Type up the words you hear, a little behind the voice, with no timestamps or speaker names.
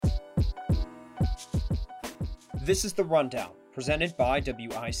This is the Rundown, presented by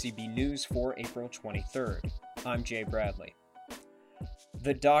WICB News for April 23rd. I'm Jay Bradley.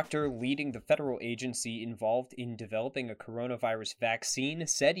 The doctor leading the federal agency involved in developing a coronavirus vaccine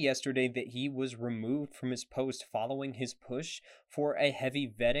said yesterday that he was removed from his post following his push for a heavy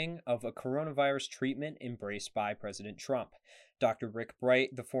vetting of a coronavirus treatment embraced by President Trump. Dr. Rick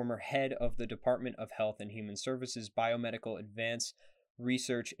Bright, the former head of the Department of Health and Human Services Biomedical Advanced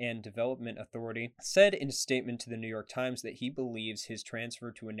Research and Development Authority, said in a statement to the New York Times that he believes his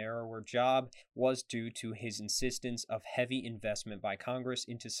transfer to a narrower job was due to his insistence of heavy investment by Congress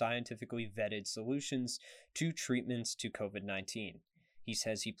into scientifically vetted solutions to treatments to COVID-19. He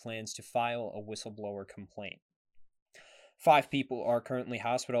says he plans to file a whistleblower complaint. 5 people are currently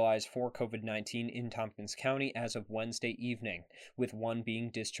hospitalized for COVID-19 in Tompkins County as of Wednesday evening, with 1 being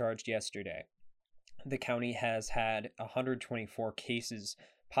discharged yesterday. The county has had 124 cases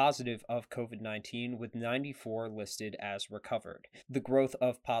positive of COVID-19, with 94 listed as recovered. The growth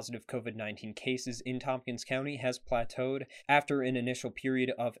of positive COVID-19 cases in Tompkins County has plateaued after an initial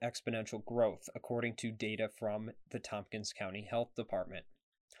period of exponential growth, according to data from the Tompkins County Health Department.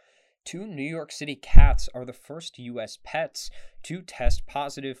 2 New York City cats are the first U.S. pets to test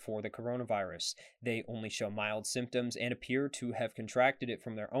positive for the coronavirus. They only show mild symptoms and appear to have contracted it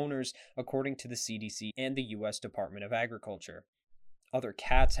from their owners, according to the CDC and the U.S. Department of Agriculture. Other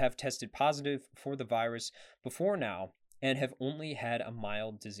cats have tested positive for the virus before now and have only had a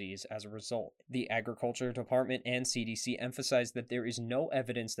mild disease as a result. The Agriculture Department and CDC emphasize that there is no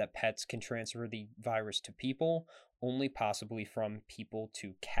evidence that pets can transfer the virus to people, only possibly from people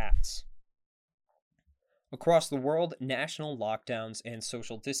to cats. Across the world, national lockdowns and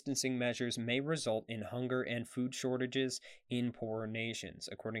social distancing measures may result in hunger and food shortages in poorer nations.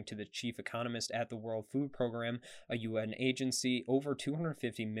 According to the chief economist at the World Food Program, a UN agency, over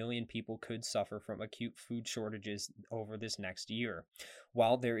 250 million people could suffer from acute food shortages over this next year.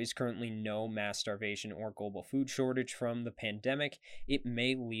 While there is currently no mass starvation or global food shortage from the pandemic, it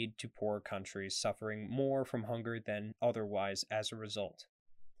may lead to poorer countries suffering more from hunger than otherwise as a result.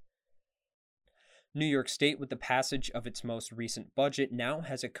 New York State, with the passage of its most recent budget, now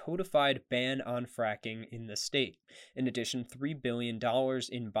has a codified ban on fracking in the state. In addition, $3 billion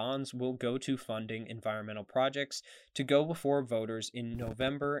in bonds will go to funding environmental projects to go before voters in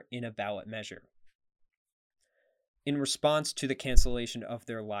November in a ballot measure. In response to the cancellation of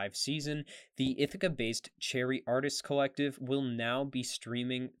their live season, the Ithaca-based Cherry Artists Collective will now be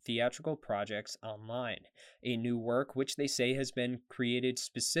streaming theatrical projects online. A new work, which they say has been created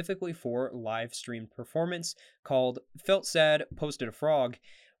specifically for live-streamed performance, called Felt Sad, Posted a Frog,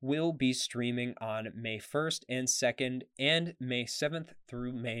 will be streaming on May 1st and 2nd and May 7th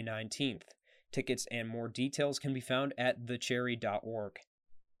through May 19th. Tickets and more details can be found at thecherry.org.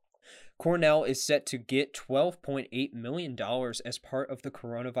 Cornell is set to get $12.8 million as part of the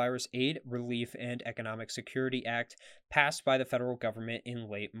Coronavirus Aid, Relief, and Economic Security Act passed by the federal government in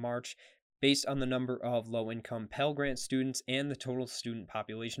late March, based on the number of low-income Pell Grant students and the total student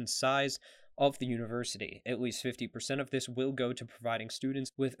population size of the university. At least 50% of this will go to providing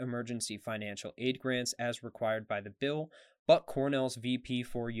students with emergency financial aid grants as required by the bill, but Cornell's VP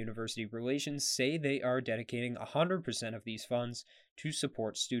for University Relations say they are dedicating 100% of these funds to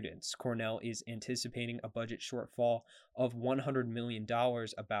support students. Cornell is anticipating a budget shortfall of $100 million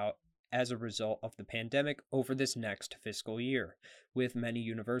as a result of the pandemic over this next fiscal year, with many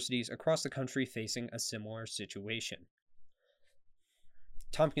universities across the country facing a similar situation.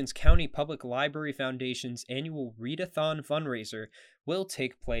 Tompkins County Public Library Foundation's annual Readathon fundraiser will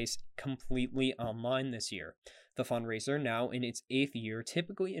take place completely online this year. The fundraiser, now in its 8th year,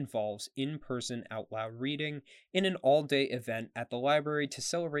 typically involves in-person out-loud reading in an all-day event at the library to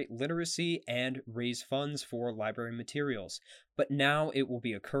celebrate literacy and raise funds for library materials. But now it will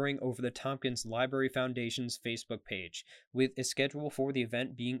be occurring over the Tompkins Library Foundation's Facebook page, with a schedule for the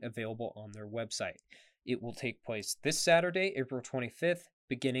event being available on their website. It will take place this Saturday, April 25th,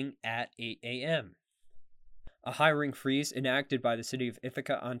 beginning at 8 a.m. A hiring freeze enacted by the city of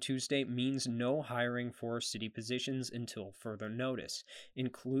Ithaca on Tuesday means no hiring for city positions until further notice,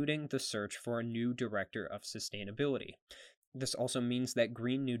 including the search for a new director of sustainability. This also means that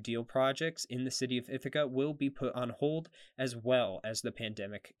Green New Deal projects in the city of Ithaca will be put on hold as well as the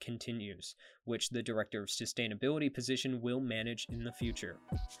pandemic continues, which the director of sustainability position will manage in the future.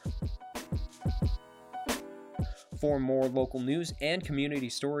 For more local news and community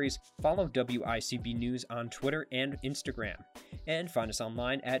stories, follow WICB News on Twitter and Instagram, and find us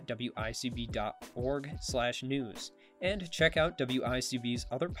online at wicb.org/news, and check out WICB's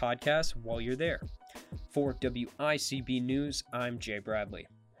other podcasts while you're there. For WICB News, I'm Jay Bradley.